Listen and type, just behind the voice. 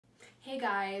Hey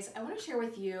guys, I want to share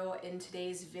with you in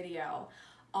today's video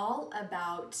all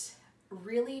about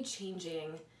really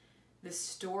changing the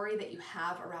story that you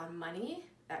have around money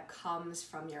that comes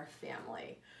from your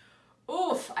family.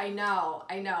 Oof, I know.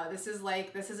 This is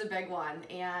a big one,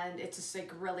 and it's just like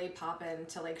really poppin'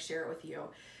 to share it with you.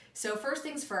 So first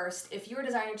things first, if you're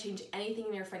desiring to change anything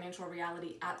in your financial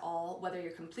reality at all, whether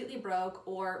you're completely broke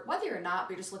or whether you're not,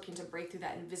 but you're just looking to break through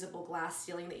that invisible glass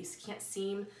ceiling that you can't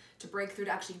seem to break through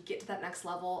to actually get to that next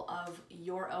level of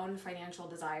your own financial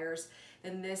desires,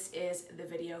 then this is the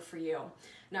video for you.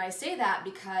 Now I say that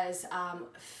because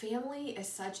family is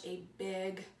such a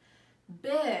big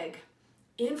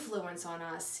influence on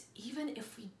us, even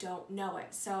if we don't know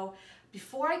it. So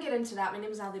before I get into that, my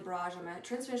name is Natalie Barrage. I'm a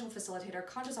transformational facilitator,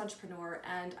 conscious entrepreneur,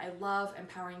 and I love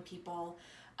empowering people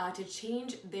to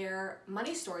change their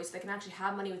money stories so they can actually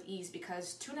have money with ease,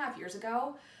 because 2.5 years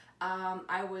ago,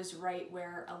 I was right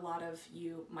where a lot of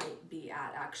you might be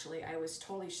at, actually. I was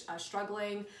totally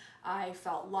struggling. I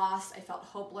felt lost. I felt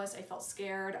hopeless. I felt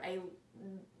scared. I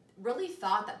really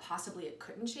thought that possibly it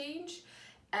couldn't change.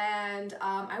 And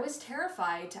I was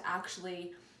terrified to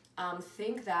actually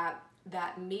think that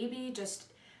maybe just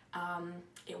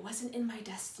it wasn't in my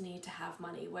destiny to have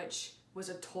money, which was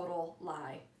a total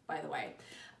lie, by the way.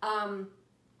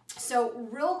 So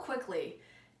real quickly,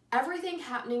 everything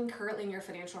happening currently in your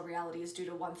financial reality is due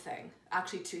to one thing,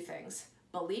 actually two things: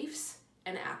 beliefs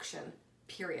and action,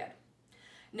 period.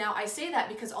 Now I say that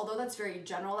because although that's very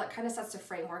general, that kind of sets the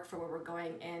framework for where we're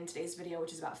going in today's video,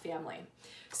 which is about family.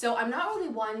 So I'm not really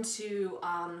one to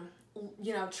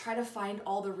try to find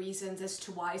all the reasons as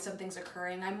to why something's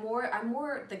occurring. I'm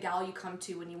more the gal you come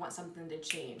to when you want something to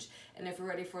change, and if you're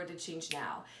ready for it to change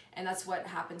now. And that's what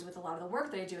happens with a lot of the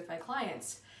work that I do with my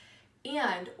clients.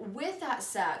 And with that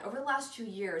said, over the last 2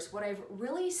 years, what I've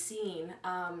really seen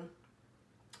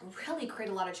really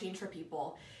create a lot of change for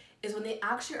people is when they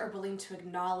actually are willing to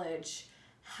acknowledge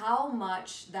how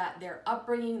much that their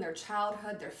upbringing, their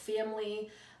childhood, their family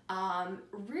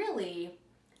really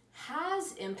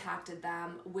has impacted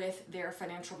them with their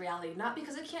financial reality. Not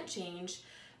because it can't change,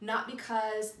 not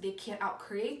because they can't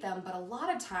outcreate them, but a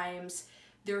lot of times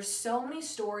there's so many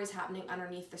stories happening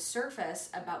underneath the surface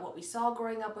about what we saw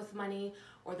growing up with money,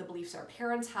 or the beliefs our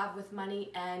parents have with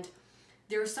money. And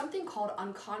there's something called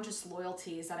unconscious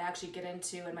loyalties that I actually get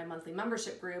into in my monthly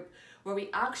membership group, where we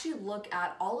actually look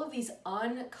at all of these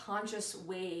unconscious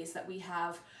ways that we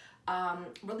have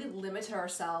really limited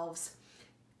ourselves,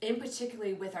 in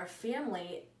particularly with our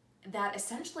family, that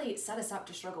essentially set us up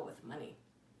to struggle with money.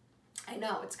 I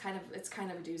know, it's kind of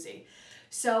a doozy.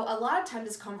 So a lot of times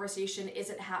this conversation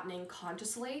isn't happening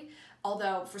consciously,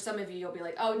 although for some of you, you'll be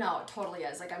like, oh no, it totally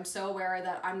is. I'm so aware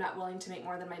that I'm not willing to make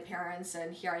more than my parents,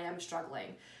 and here I am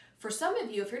struggling. For some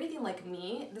of you, if you're anything like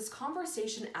me, this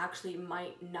conversation actually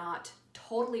might not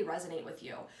totally resonate with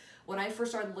you. When I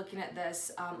first started looking at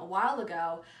this a while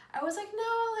ago, I was like, no,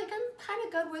 I'm kind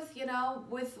of good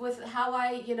with how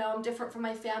I'm different from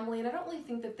my family, and I don't really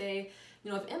think that they,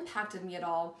 have impacted me at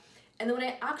all. And then when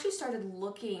I actually started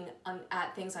looking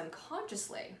at things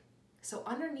unconsciously, so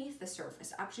underneath the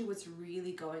surface, actually what's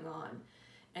really going on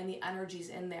and the energies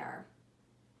in there,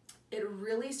 it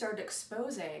really started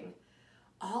exposing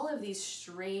all of these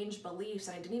strange beliefs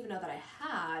that I didn't even know that I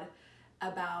had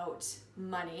about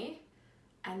money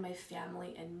and my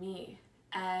family and me.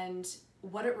 And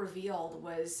what it revealed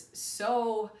was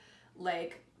so,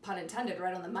 pun intended,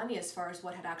 right on the money as far as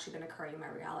what had actually been occurring in my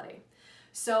reality.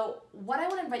 So what I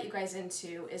want to invite you guys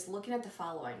into is looking at the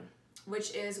following,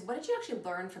 which is, what did you actually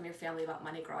learn from your family about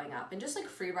money growing up? And just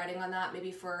free writing on that,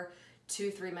 maybe for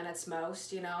 2-3 minutes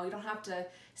most. You don't have to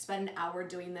spend an hour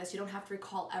doing this. You don't have to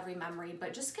recall every memory,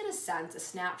 but just get a sense, a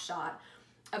snapshot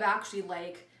of actually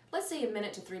let's say 1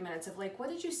 minute to 3 minutes of what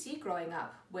did you see growing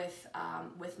up with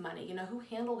money? Who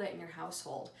handled it in your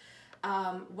household?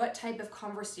 What type of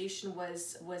conversation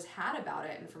was had about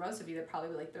it? And for most of you, they're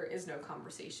probably there is no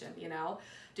conversation,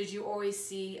 Did you always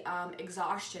see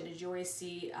exhaustion? Did you always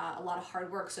see a lot of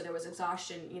hard work, so there was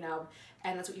exhaustion,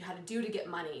 and that's what you had to do to get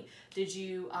money? Did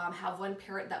you have one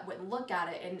parent that wouldn't look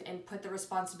at it and put the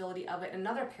responsibility of it in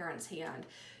another parent's hand?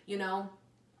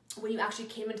 When you actually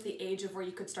came into the age of where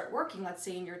you could start working, let's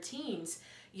say in your teens,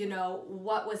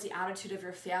 what was the attitude of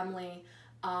your family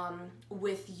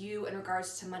with you in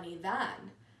regards to money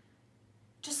then?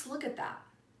 Just look at that.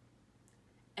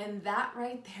 And that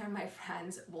right there, my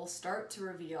friends, will start to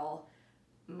reveal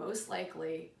most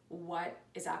likely what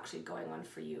is actually going on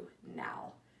for you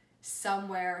now.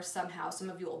 Somewhere, somehow. Some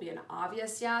of you will be an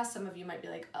obvious yes. Some of you might be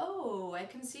like, oh, I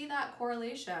can see that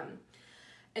correlation.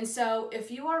 And so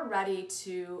if you are ready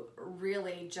to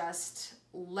really just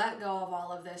let go of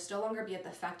all of this, no longer be at the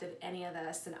effect of any of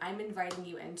this, then I'm inviting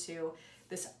you into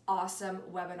this awesome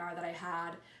webinar that I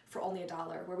had for only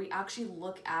 $1, where we actually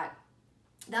look at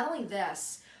not only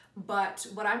this, but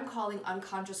what I'm calling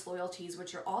unconscious loyalties,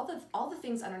 which are all the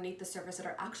things underneath the surface that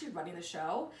are actually running the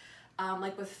show,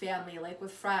 like with family, like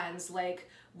with friends, like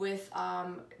with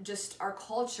just our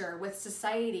culture, with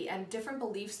society, and different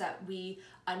beliefs that we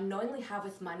unknowingly have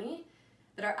with money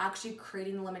that are actually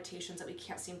creating the limitations that we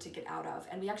can't seem to get out of.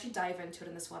 And we actually dive into it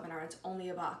in this webinar. It's only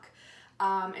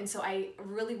 $1. And so I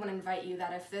really want to invite you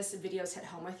that if this video's hit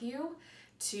home with you,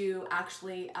 to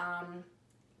actually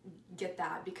get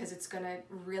that, because it's going to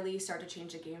really start to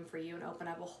change the game for you and open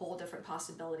up a whole different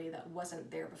possibility that wasn't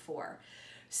there before.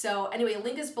 So anyway,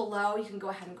 link is below. You can go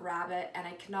ahead and grab it, and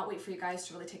I cannot wait for you guys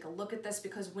to really take a look at this,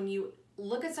 because when you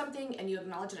look at something and you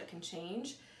acknowledge that it can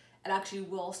change, it actually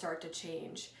will start to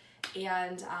change.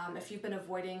 And if you've been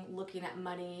avoiding looking at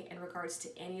money in regards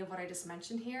to any of what I just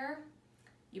mentioned here,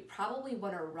 you probably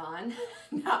want to run,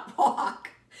 not walk,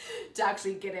 to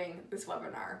actually getting this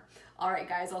webinar. All right,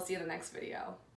 guys, I'll see you in the next video.